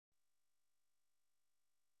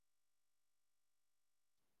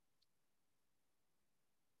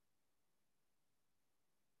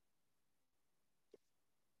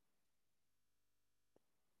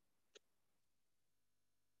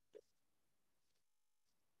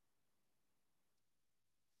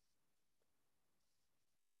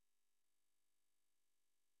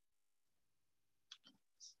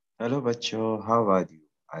Hello, Bacho. How are you?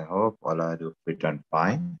 I hope all are you fit and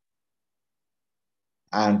fine.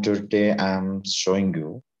 And today I'm showing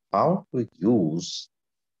you how to use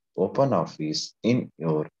OpenOffice in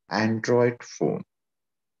your Android phone.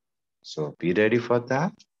 So be ready for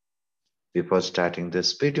that. Before starting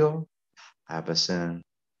this video, have a listen.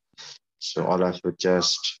 So all of you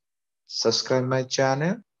just subscribe my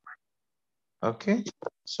channel. Okay.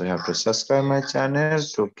 So you have to subscribe my channel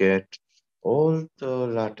to get all the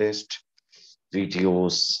latest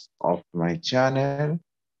videos of my channel.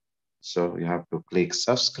 So you have to click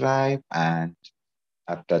subscribe, and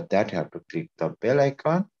after that you have to click the bell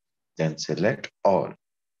icon, then select all.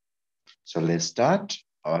 So let's start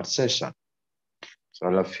our session. So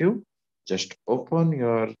all of you just open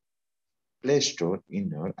your Play Store in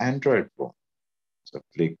your Android phone. So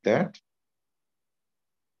click that.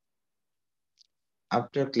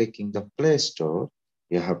 After clicking the Play Store,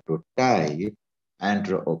 you have to type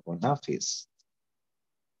Android Open Office.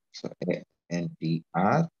 So ANDROPEN,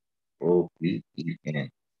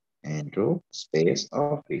 Android space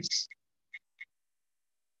Office.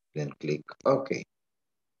 Then click OK.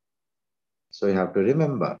 So you have to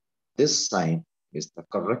remember this sign is the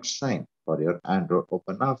correct sign for your Android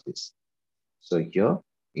Open Office. So here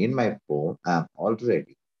in my phone, I'm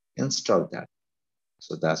already installed that.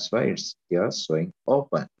 So that's why it's here showing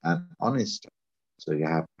open and uninstall. So you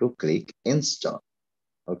have to click install.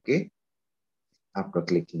 Okay. After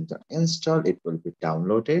clicking the install, it will be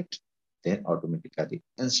downloaded, then automatically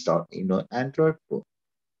installed in your Android phone.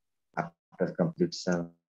 After complete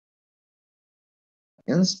some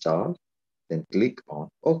install, then click on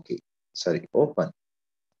OK. Sorry, open.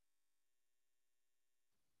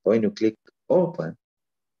 When you click open,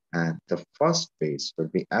 and the first page will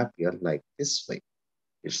be appear like this way.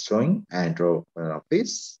 It's showing Android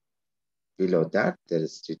Office. Below that, there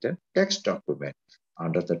is written text document.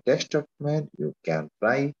 Under the text document, you can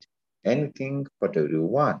write anything, whatever you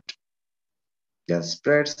want. Then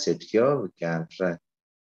spreadsheet here, we can write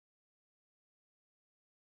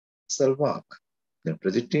Excel work. Then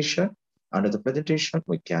presentation. Under the presentation,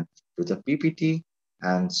 we can do the PPT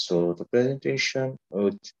and show the presentation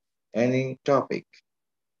with any topic.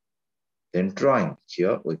 Then drawing.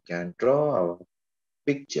 Here, we can draw our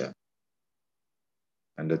picture.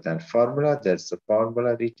 Under that formula, there's a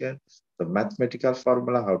formula written, the mathematical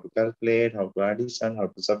formula, how to calculate, how to addition, how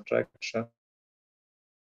to subtraction,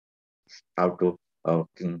 how to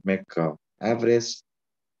make average.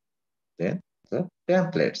 Then the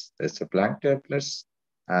templates, there's a blank templates,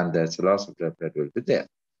 and there's a lots of template will be there.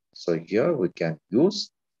 So here we can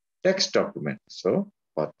use text document. So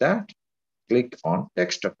for that, click on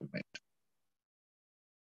text document.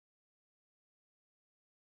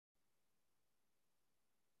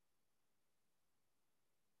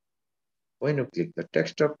 When you click the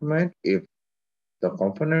text document, if the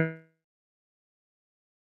component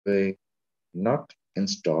will not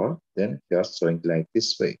install, then here showing like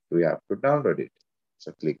this way. We have to download it.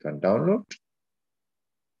 So click on download.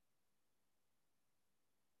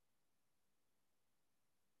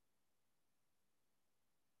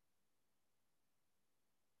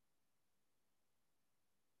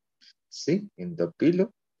 See in the below,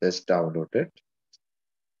 let's download it.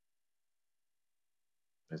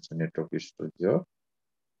 Let's network is to here.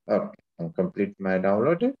 Okay, and complete my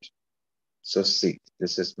downloaded. So see,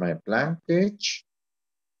 this is my blank page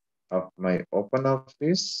of my open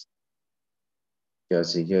office. Here,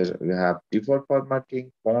 see here we have default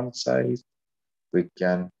formatting, font size. We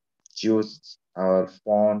can choose our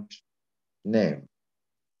font name.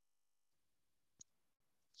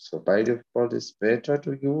 So by default, it's better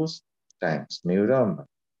to use Times New Roman.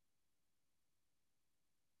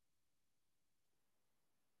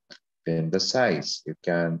 Then the size, you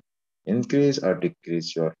can increase or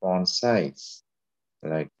decrease your font size.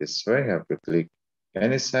 Like this way, you have to click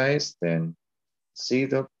any size, then see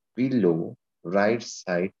the below right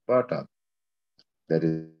side button. That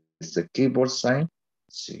is the keyboard sign.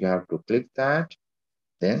 So you have to click that.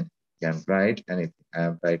 Then you can write anything.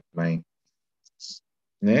 I write my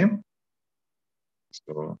name.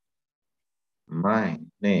 So my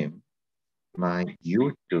name, my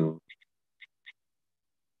YouTube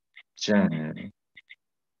channel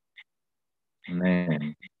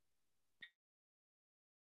name.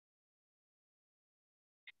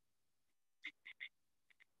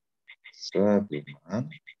 Swabiman.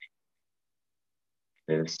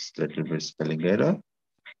 There's little bit spelling error.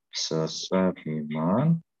 So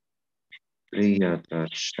Swabiman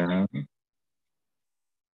Priyadarshan.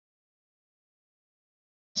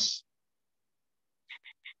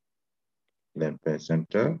 Then press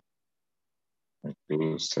enter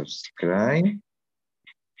to subscribe.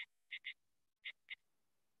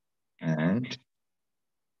 and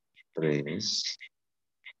press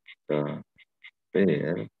the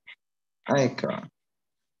bell icon.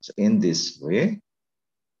 So in this way,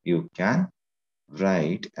 you can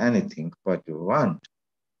write anything what you want.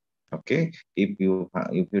 Okay, if you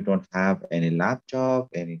don't have any laptop,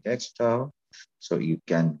 any desktop, so you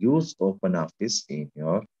can use OpenOffice in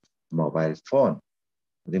your mobile phone.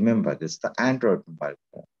 Remember, this is the Android mobile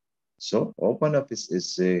phone. So OpenOffice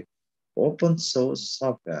is a open source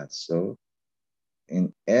software. So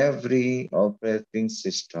in every operating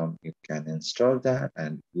system, you can install that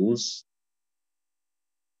and use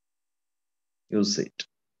it.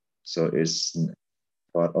 So it's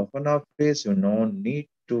for OpenOffice, you don't need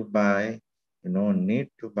to buy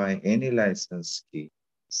any license key.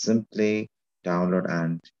 Simply download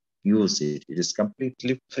and use it. It is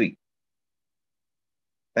completely free.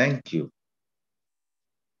 Thank you.